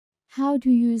How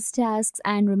to use tasks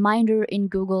and reminder in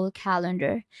Google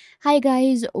Calendar. Hi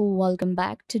guys, welcome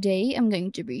back. Today I'm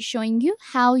going to be showing you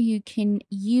how you can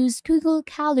use Google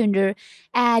Calendar,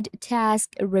 add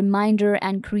task, reminder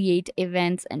and create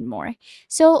events and more.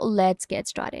 So let's get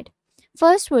started.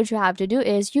 First, what you have to do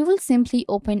is you will simply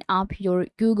open up your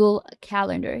Google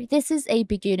Calendar. This is a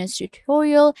beginner's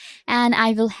tutorial and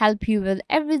I will help you with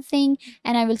everything,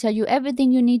 and I will tell you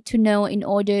everything you need to know in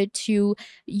order to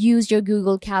use your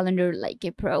Google Calendar like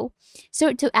a pro.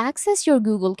 So to access your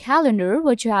Google Calendar,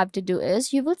 what you have to do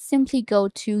is you will simply go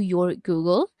to your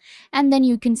Google, and then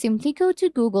you can simply go to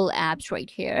Google Apps right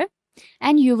here,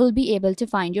 and you will be able to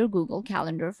find your Google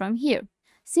Calendar from here.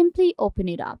 Simply open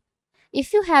it up.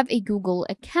 If you have a Google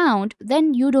account,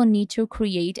 then you don't need to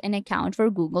create an account for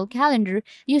Google Calendar.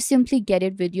 You simply get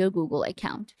it with your Google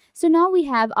account. So now we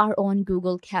have our own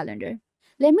Google Calendar.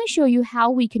 Let me show you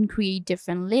how we can create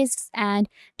different lists and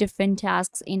different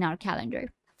tasks in our calendar.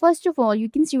 First of all, you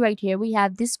can see right here, we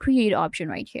have this create option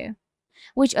right here,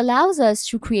 which allows us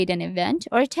to create an event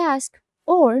or a task.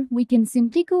 Or we can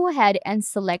simply go ahead and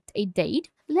select a date.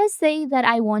 Let's say that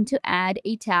I want to add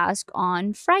a task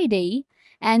on Friday,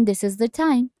 and this is the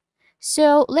time.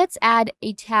 So let's add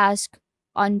a task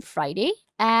on Friday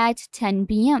at 10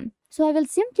 p.m. So I will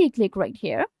simply click right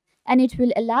here, and it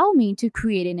will allow me to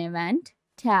create an event,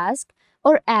 task,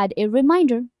 or add a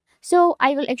reminder. So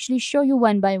I will actually show you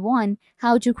one by one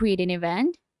how to create an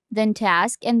event, then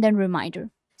task, and then reminder.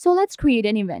 So let's create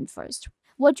an event first.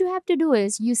 What you have to do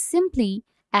is you simply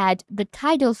add the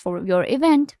title for your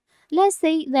event. Let's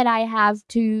say that I have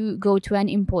to go to an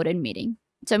important meeting.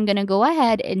 So I'm going to go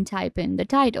ahead and type in the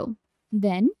title.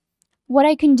 Then what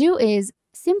I can do is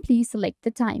simply select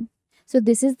the time. So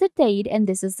this is the date and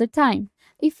this is the time.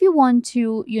 If you want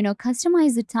to,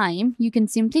 customize the time, you can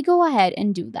simply go ahead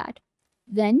and do that.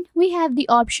 Then we have the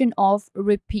option of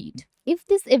repeat. If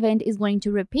this event is going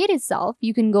to repeat itself,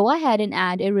 you can go ahead and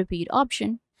add a repeat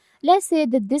option. Let's say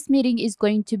that this meeting is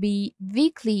going to be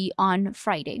weekly on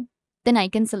Friday. Then I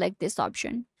can select this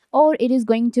option. Or it is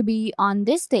going to be on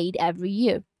this date every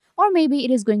year. Or maybe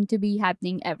it is going to be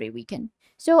happening every weekend.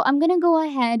 So I'm going to go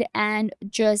ahead and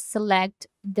just select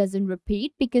doesn't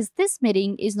repeat because this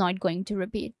meeting is not going to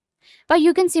repeat. But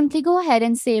you can simply go ahead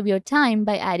and save your time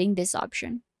by adding this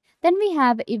option. Then we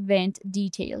have event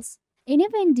details. In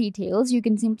event details, you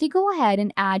can simply go ahead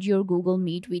and add your Google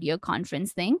Meet video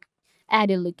conference link,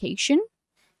 add a location,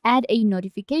 add a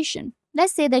notification.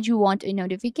 Let's say that you want a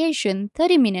notification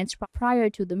 30 minutes prior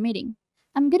to the meeting.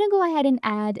 I'm going to go ahead and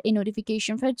add a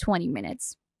notification for 20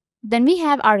 minutes. Then we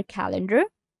have our calendar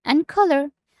and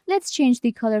color. Let's change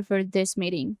the color for this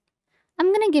meeting. I'm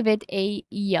going to give it a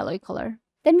yellow color.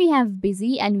 Then we have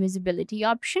busy and visibility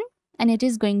option, and it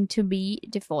is going to be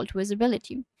default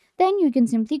visibility. Then you can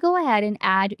simply go ahead and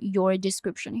add your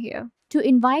description here. To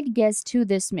invite guests to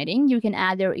this meeting, you can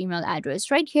add their email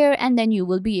address right here, and then you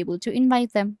will be able to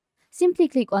invite them. Simply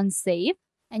click on save,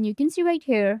 and you can see right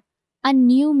here, a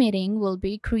new meeting will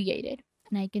be created.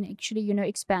 And I can actually,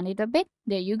 expand it a bit.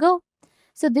 There you go.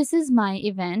 So this is my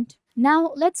event.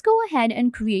 Now let's go ahead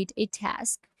and create a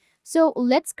task. So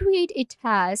let's create a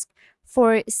task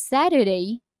for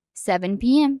Saturday, 7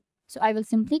 p.m. So I will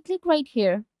simply click right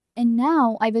here. And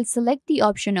now I will select the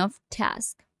option of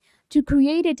task. To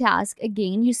create a task,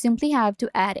 again, you simply have to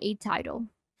add a title.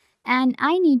 And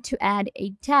I need to add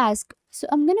a task, so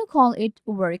I'm going to call it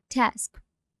work task.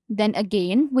 Then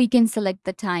again, we can select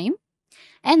the time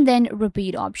and then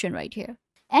repeat option right here.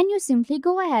 And you simply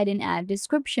go ahead and add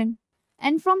description.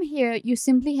 And from here, you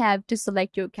simply have to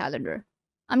select your calendar.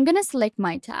 I'm going to select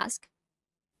my task.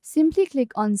 Simply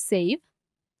click on save,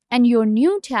 and your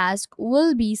new task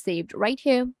will be saved right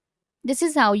here. This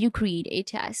is how you create a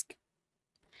task.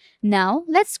 Now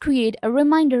let's create a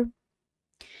reminder.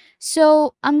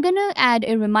 So I'm gonna add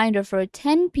a reminder for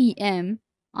 10 p.m.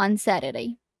 on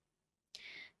Saturday.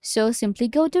 So simply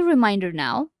go to reminder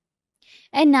now.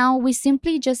 And now we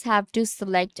simply just have to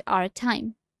select our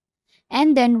time.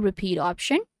 And then repeat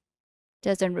option.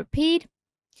 Doesn't repeat.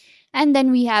 And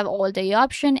then we have all day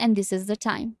option, and this is the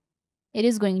time. It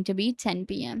is going to be 10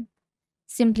 p.m.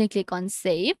 Simply click on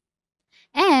save,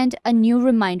 and a new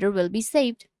reminder will be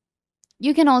saved.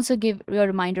 You can also give your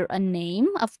reminder a name,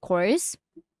 of course.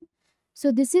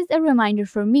 So this is a reminder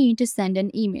for me to send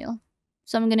an email.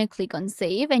 So I'm going to click on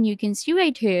save, and you can see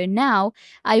right here now,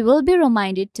 I will be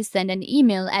reminded to send an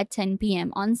email at 10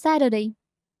 p.m. on Saturday.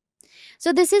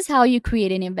 So this is how you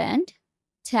create an event,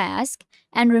 task,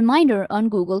 and reminder on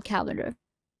Google Calendar.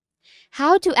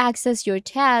 How to access your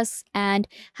tasks and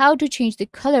how to change the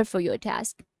color for your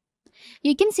task.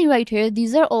 You can see right here,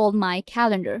 these are all my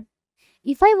calendar.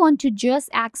 If I want to just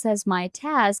access my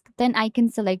task, then I can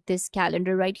select this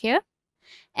calendar right here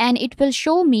and it will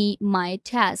show me my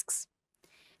tasks.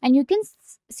 And you can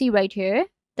see right here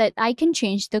that I can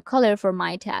change the color for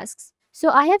my tasks. So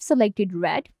I have selected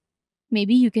red.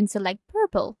 Maybe you can select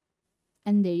purple.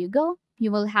 And there you go.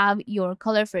 You will have your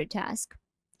color for a task.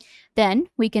 Then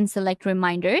we can select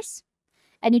reminders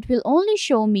and it will only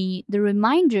show me the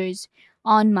reminders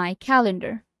on my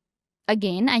calendar.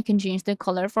 Again, I can change the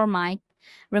color for my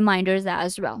reminders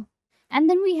as well. And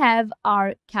then we have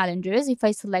our calendars. If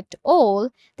I select all,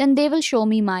 then they will show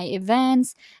me my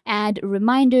events, add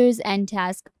reminders, and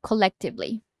tasks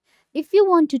collectively. If you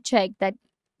want to check that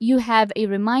you have a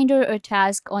reminder or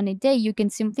task on a day, you can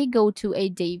simply go to a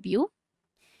day view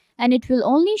and it will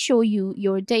only show you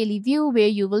your daily view where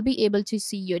you will be able to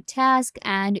see your task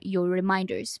and your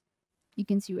reminders. You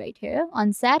can see right here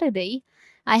on Saturday,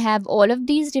 I have all of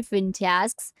these different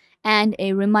tasks and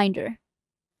a reminder.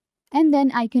 And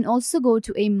then I can also go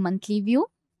to a monthly view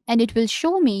and it will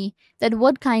show me that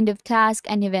what kind of task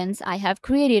and events I have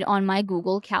created on my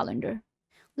Google Calendar.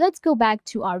 Let's go back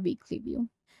to our weekly view.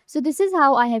 So this is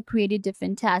how I have created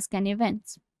different tasks and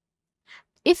events.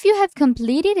 If you have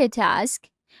completed a task,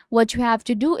 what you have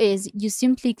to do is you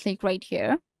simply click right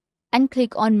here and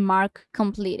click on Mark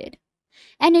Completed.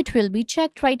 And it will be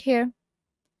checked right here.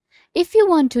 If you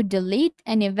want to delete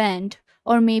an event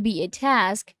or maybe a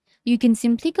task, you can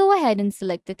simply go ahead and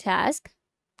select the task,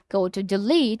 go to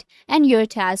delete, and your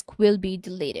task will be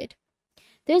deleted.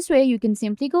 This way, you can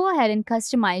simply go ahead and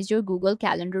customize your Google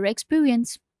Calendar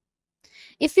experience.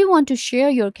 If you want to share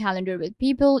your calendar with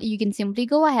people, you can simply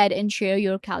go ahead and share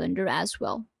your calendar as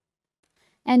well.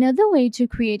 Another way to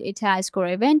create a task or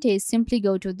event is simply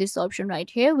go to this option right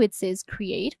here which says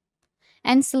create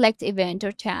and select event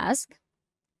or task.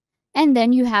 And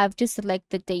then you have to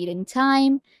select the date and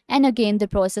time, and again the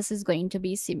process is going to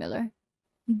be similar.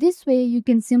 This way you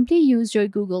can simply use your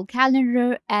Google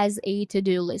Calendar as a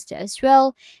to-do list as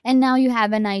well, and now you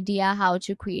have an idea how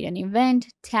to create an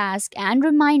event, task, and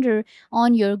reminder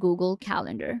on your Google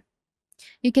Calendar.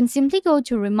 You can simply go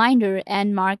to reminder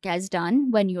and mark as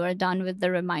done when you are done with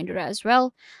the reminder as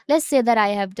well. Let's say that I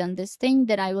have done this thing,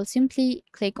 that I will simply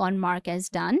click on mark as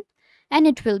done and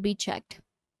it will be checked.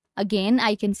 Again,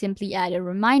 I can simply add a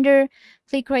reminder,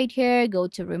 click right here, go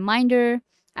to reminder,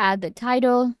 add the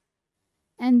title,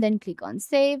 and then click on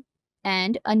save,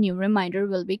 and a new reminder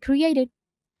will be created.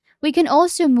 We can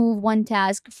also move one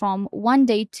task from one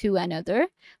day to another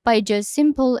by just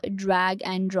simple drag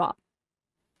and drop.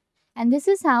 And this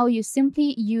is how you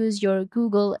simply use your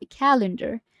Google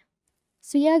Calendar.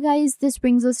 So yeah guys, this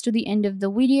brings us to the end of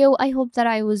the video. I hope that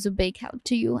I was a big help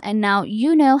to you and now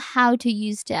you know how to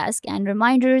use tasks and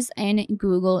reminders in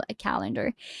Google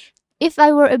Calendar. If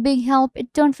I were a big help,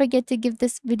 don't forget to give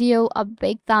this video a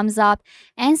big thumbs up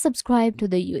and subscribe to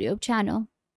the YouTube channel.